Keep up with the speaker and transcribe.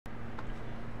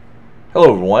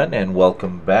Hello everyone and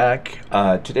welcome back.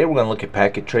 Today we're going to look at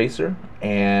Packet Tracer,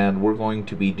 and we're going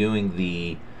to be doing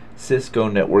the Cisco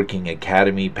Networking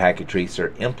Academy Packet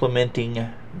Tracer Implementing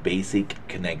Basic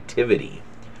Connectivity.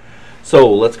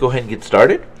 So let's go ahead and get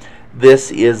started.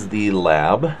 This is the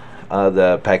lab,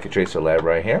 the Packet Tracer lab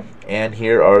right here, and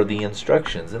here are the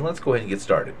instructions, and let's go ahead and get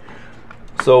started.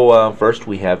 So first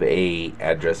we have a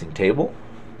addressing table,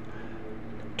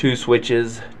 two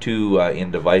switches, two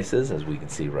end devices, as we can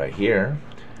see right here,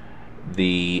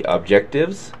 the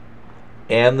objectives,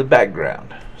 and the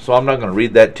background. So I'm not going to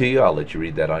read that to you. I'll let you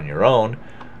read that on your own.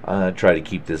 Try to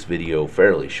keep this video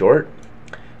fairly short.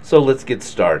 So let's get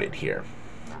started here.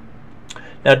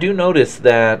 Now do notice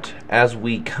that as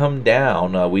we come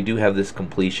down, we do have this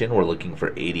completion. We're looking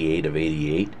for 88 of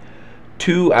 88.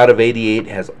 2 out of 88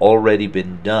 has already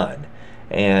been done.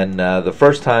 And the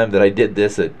first time that I did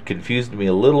this, it confused me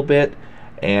a little bit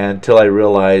until I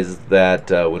realized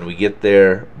that when we get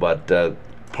there, but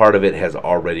part of it has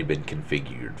already been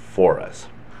configured for us.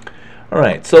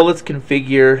 Alright, so let's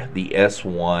configure the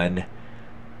S1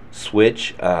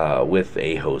 switch with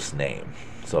a host name.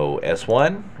 So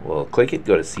S1, we'll click it,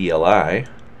 go to CLI,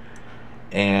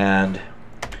 and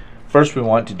first we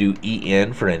want to do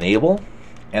EN for enable,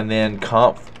 and then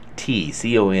conf T,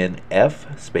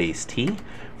 CONF space T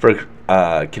for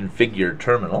configure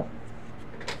terminal.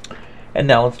 And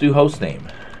now let's do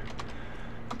hostname.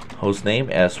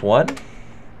 Hostname S1.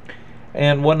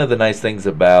 And one of the nice things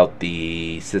about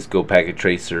the Cisco Packet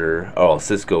Tracer, or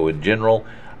Cisco in general,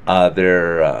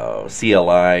 their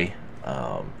CLI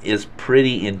is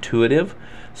pretty intuitive.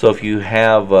 So if you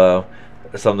have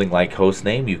something like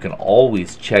hostname, you can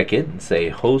always check it and say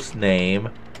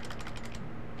hostname,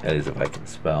 that is if I can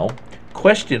spell,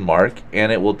 question mark,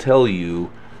 and it will tell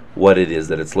you what it is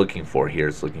that it's looking for here.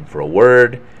 It's looking for a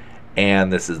word,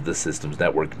 and this is the system's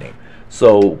network name.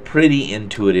 So pretty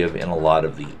intuitive in a lot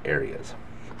of the areas.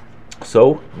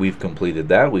 So we've completed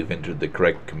that. We've entered the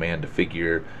correct command to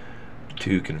configure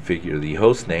the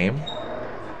host name.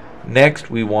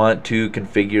 Next we want to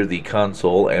configure the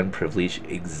console and privilege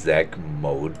exec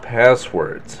mode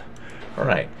passwords.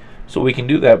 Alright, so we can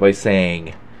do that by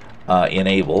saying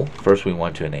enable. First we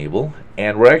want to enable,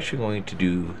 and we're actually going to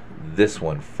do this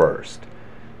one first,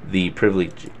 the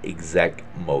privilege exec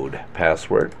mode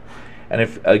password. And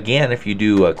if you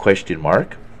do a question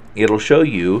mark, it'll show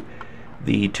you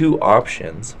the two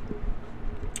options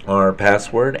are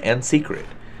password and secret.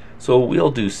 So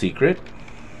we'll do secret,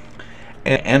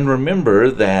 and remember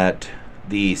that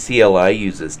the CLI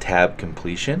uses tab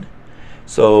completion.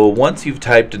 So once you've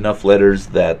typed enough letters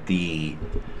that the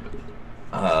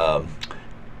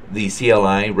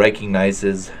CLI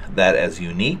recognizes that as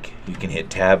unique, you can hit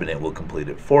tab and it will complete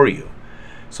it for you.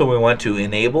 So we want to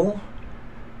enable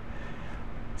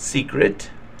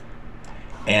secret,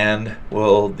 and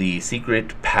well, the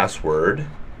secret password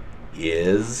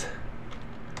is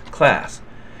class.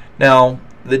 Now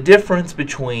the difference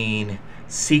between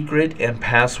secret and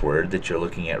password that you're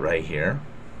looking at right here,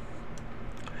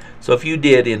 so if you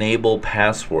did enable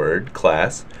password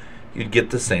class, you'd get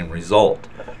the same result.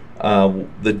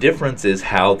 The difference is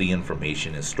how the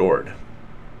information is stored,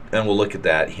 and we'll look at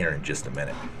that here in just a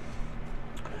minute.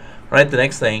 Alright, the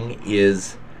next thing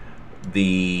is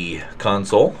the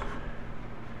console,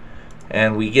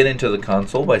 and we get into the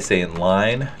console by saying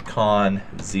line con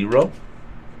 0,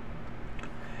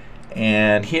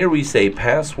 and here we say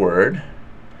password,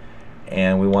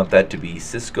 and we want that to be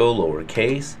Cisco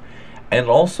lowercase, and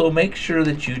also make sure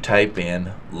that you type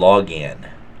in login.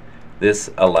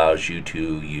 This allows you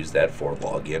to use that for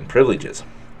login privileges.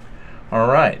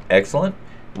 Alright, excellent.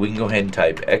 We can go ahead and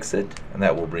type exit, and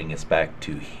that will bring us back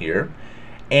to here.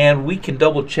 And we can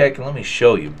double check, and let me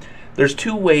show you. There's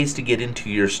two ways to get into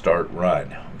your start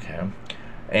run. Okay,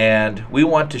 and we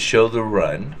want to show the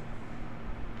run.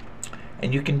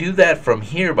 And you can do that from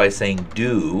here by saying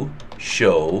do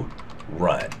show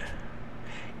run.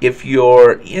 If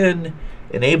you're in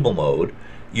enable mode,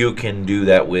 you can do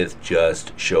that with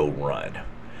just show run.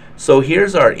 So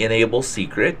here's our enable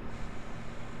secret,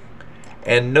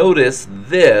 and notice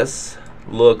this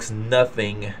looks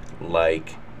nothing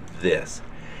like this.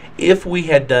 If we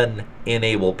had done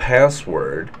enable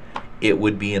password, it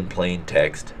would be in plain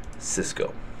text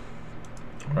Cisco.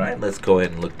 Alright, let's go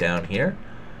ahead and look down here.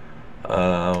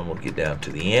 We'll get down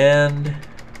to the end.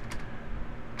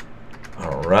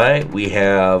 Alright, we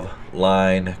have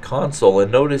line console, and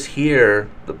notice here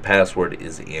the password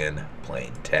is in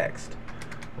plain text.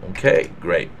 Okay,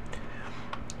 great.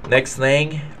 Next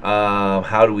thing,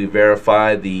 how do we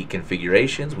verify the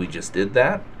configurations? We just did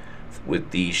that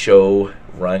with the show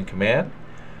run command.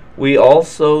 We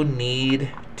also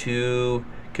need to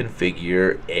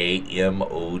configure a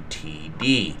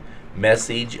MOTD,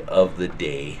 message of the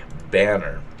day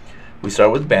banner. We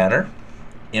start with banner,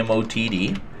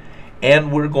 MOTD,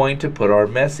 and we're going to put our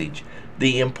message.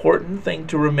 The important thing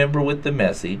to remember with the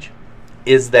message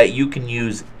is that you can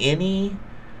use any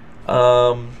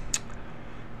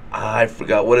I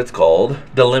forgot what it's called,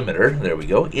 delimiter, there we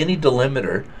go, any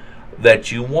delimiter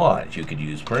that you want. You could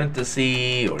use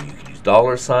parenthesis or you could use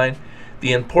 $sign.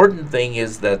 The important thing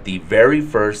is that the very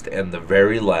first and the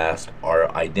very last are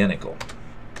identical.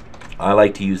 I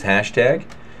like to use hashtag,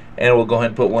 and we'll go ahead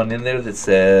and put one in there that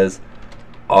says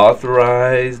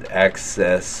authorized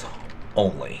access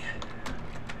only.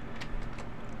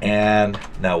 And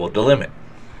now we'll delimit.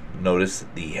 Notice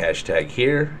the hashtag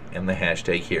here and the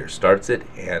hashtag here starts it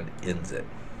and ends it.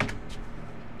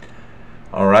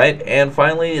 Alright, and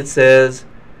finally it says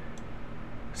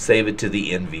save it to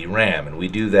the NVRAM, and we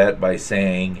do that by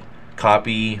saying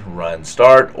copy run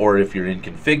start, or if you're in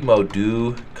config mode,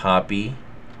 do copy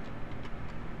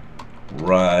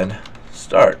run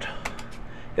start.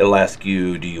 It'll ask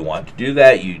you, do you want to do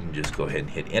that? You can just go ahead and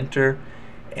hit enter,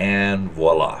 and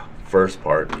voila, first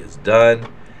part is done.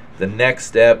 The next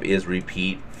step is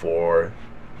repeat for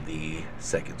the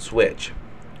second switch.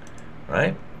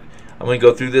 Right? I'm going to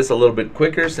go through this a little bit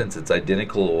quicker since it's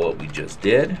identical to what we just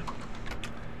did.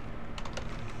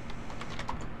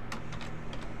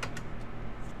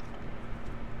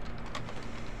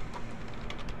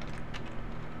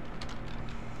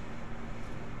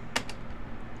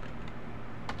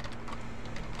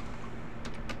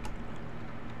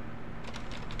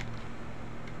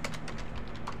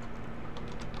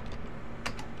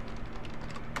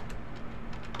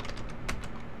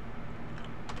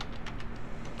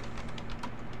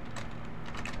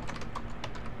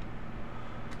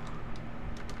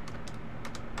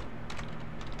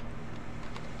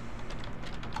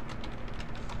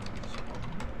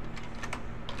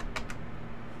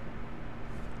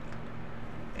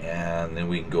 And then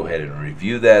we can go ahead and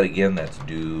review that again. That's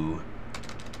do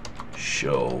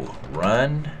show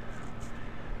run,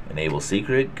 enable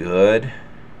secret, good.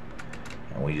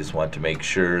 And we just want to make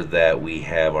sure that we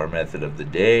have our method of the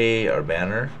day, our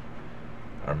banner,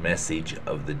 our message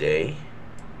of the day,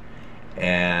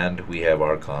 and we have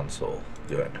our console,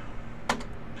 good.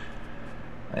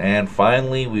 And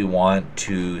finally we want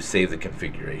to save the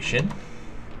configuration.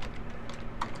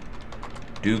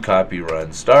 Do copy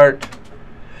run start.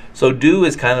 So do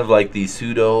is kind of like the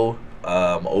sudo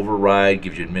override,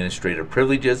 gives you administrator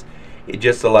privileges. It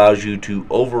just allows you to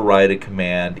override a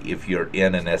command if you're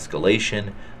in an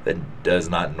escalation that does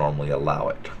not normally allow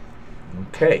it.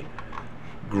 Okay,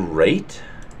 great.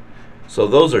 So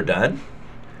those are done.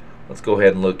 Let's go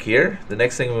ahead and look here. The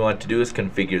next thing we want to do is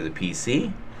configure the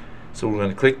PC. So we're going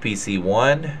to click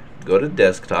PC1, go to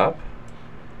desktop,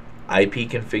 IP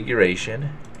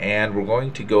configuration, and we're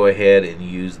going to go ahead and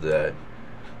use the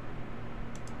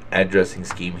addressing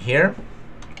scheme here.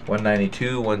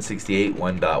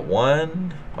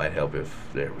 192.168.1.1 might help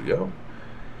if, there we go.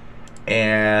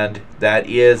 And that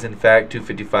is in fact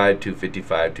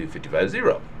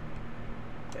 255.255.255.0.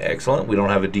 Excellent. We don't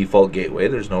have a default gateway,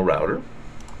 there's no router.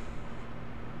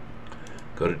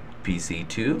 Go to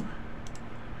PC2,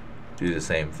 do the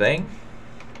same thing,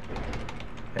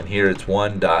 and here it's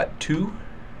 1.2,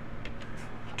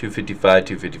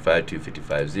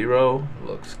 255.255.255.0.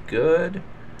 looks good.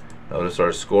 Notice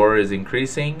our score is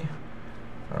increasing.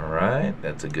 Alright,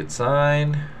 that's a good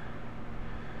sign.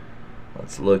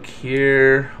 Let's look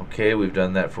here. Okay, we've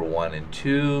done that for 1 and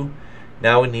 2.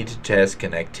 Now we need to test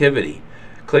connectivity.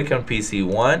 Click on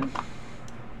PC1,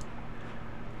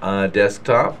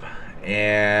 desktop,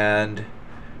 and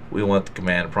we want the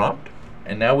command prompt.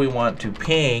 And now we want to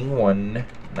ping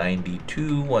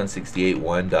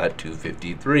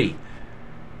 192.168.1.253.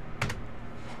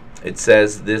 It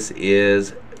says this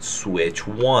is switch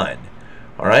 1.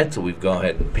 Alright, so we've gone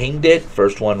ahead and pinged it.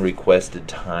 First one requested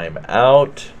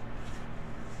timeout.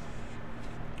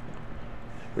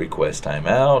 Request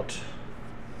timeout.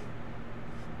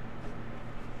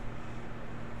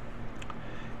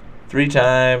 Three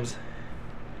times.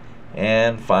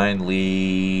 And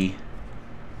finally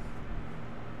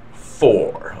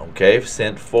 4. Okay,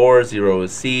 sent 4, 0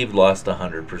 received, lost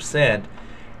 100%.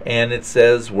 And it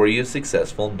says, were you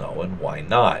successful? No, and why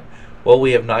not? Well,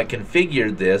 we have not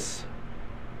configured this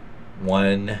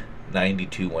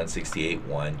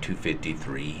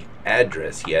 192.168.1.253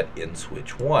 address yet in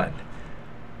switch 1.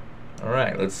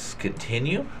 Alright, let's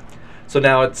continue. So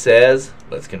now it says,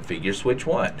 let's configure switch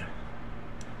 1.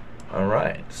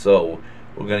 Alright, so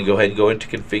we're going to go ahead and go into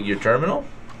configure terminal.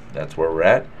 That's where we're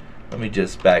at. Let me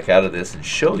just back out of this and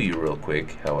show you real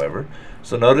quick, however.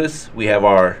 So notice we have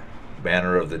our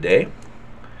banner of the day,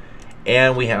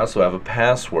 and we also have a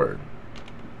password.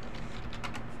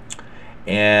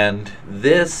 And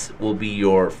this will be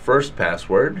your first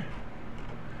password,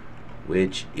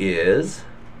 which is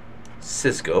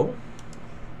Cisco.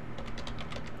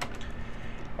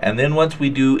 And then once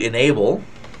we do enable,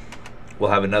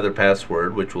 we'll have another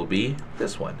password, which will be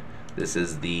this one. This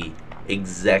is the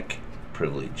exec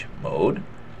privilege mode.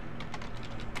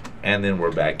 And then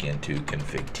we're back into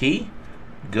config T.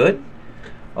 Good.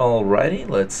 Alrighty,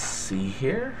 let's see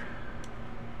here.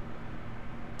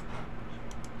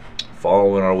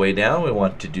 Following our way down, we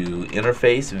want to do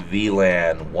interface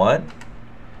VLAN 1,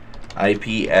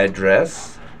 IP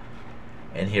address,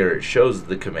 and here it shows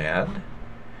the command.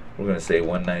 We're going to say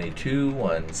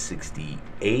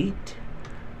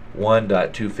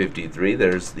 192.168.1.253.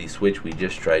 There's the switch we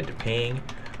just tried to ping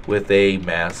with a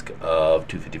mask of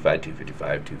 255,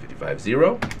 255,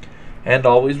 255.0. And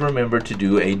always remember to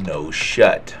do a no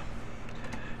shut.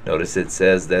 Notice it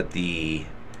says that the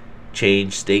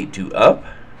change state to up.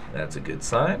 That's a good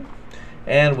sign.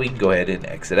 And we can go ahead and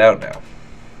exit out now.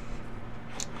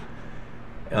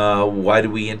 Why do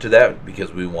we enter that?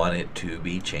 Because we want it to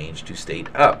be changed to state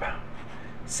up.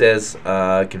 It says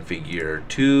configure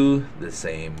to the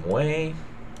same way.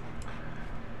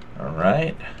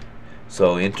 Alright.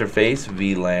 So interface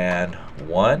VLAN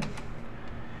 1,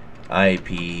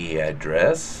 IP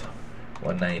address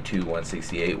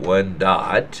 192.168.1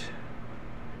 dot.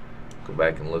 Go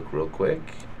back and look real quick.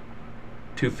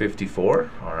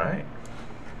 254, all right.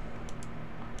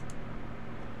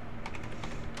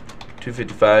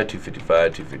 255,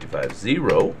 255,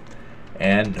 255.0,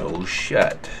 and no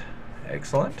shut.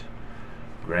 Excellent.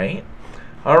 Great.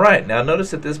 All right, now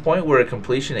notice at this point we're at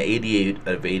completion of 88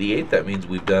 of 88. That means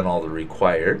we've done all the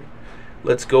required.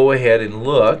 Let's go ahead and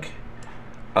look.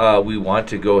 We want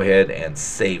to go ahead and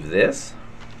save this.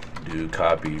 Do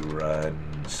copy,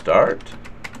 run, start.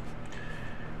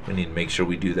 We need to make sure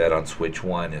we do that on switch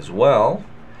 1 as well.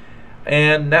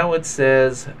 And now it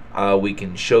says we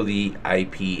can show the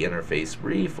IP interface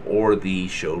brief or the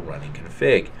show running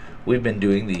config. We've been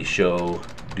doing the show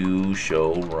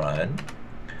run.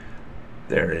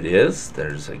 There it is.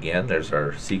 There's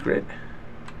our secret.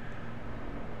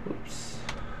 Oops.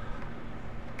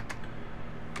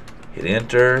 Hit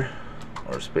enter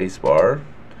or space bar.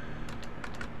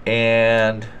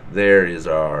 And there is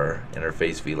our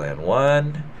interface VLAN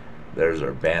 1. There's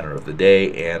our banner of the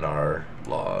day and our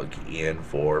log in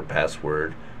for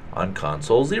password on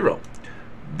console 0.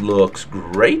 Looks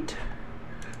great.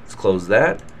 Let's close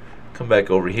that. Come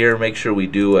back over here. Make sure we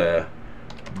do a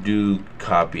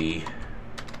copy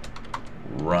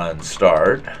run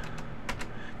start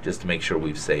just to make sure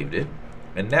we've saved it.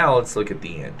 And now let's look at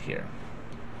the end here.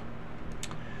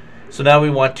 So now we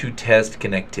want to test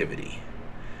connectivity.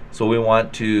 So we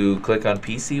want to click on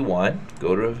PC1,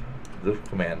 go to the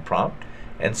command prompt,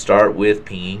 and start with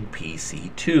pinging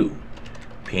PC2.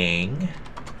 Ping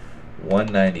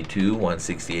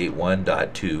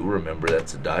 192.168.1.2. Remember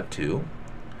that's a .2.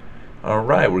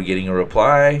 Alright, we're getting a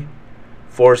reply.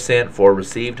 4 sent, 4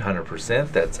 received,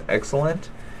 100%. That's excellent.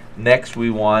 Next we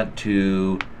want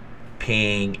to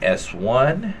ping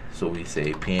S1. So we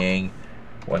say ping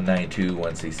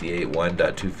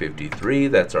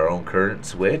 192.168.1.253. That's our own current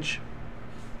switch.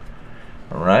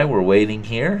 Alright, we're waiting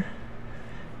here.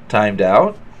 Timed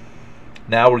out.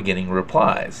 Now we're getting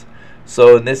replies.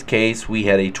 So in this case we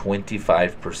had a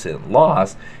 25%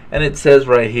 loss, and it says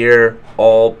right here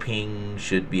all ping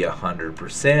should be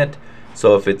 100%.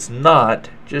 So if it's not,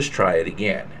 just try it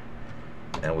again.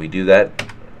 And we do that.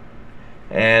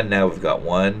 And now we've got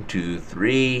 1, 2,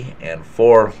 3, and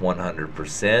 4,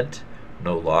 100%.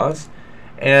 No loss.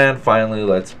 And finally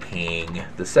let's ping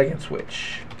the second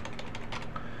switch.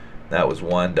 That was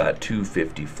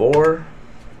 1.254.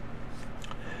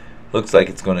 Looks like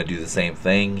it's going to do the same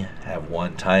thing. Have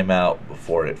one timeout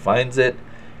before it finds it.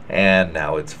 And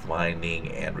now it's finding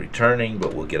and returning,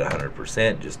 but we'll get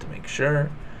 100% just to make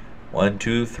sure. 1,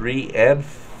 2, 3, and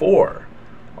 4.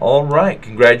 Alright,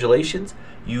 congratulations.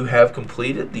 You have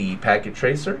completed the packet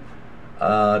tracer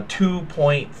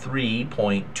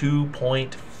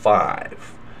 2.3.2.5.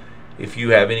 If you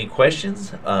have any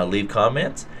questions, leave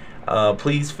comments.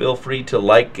 Please feel free to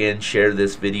like and share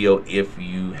this video if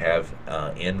you have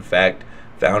in fact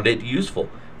found it useful.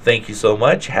 Thank you so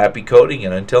much. Happy coding,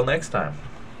 and until next time.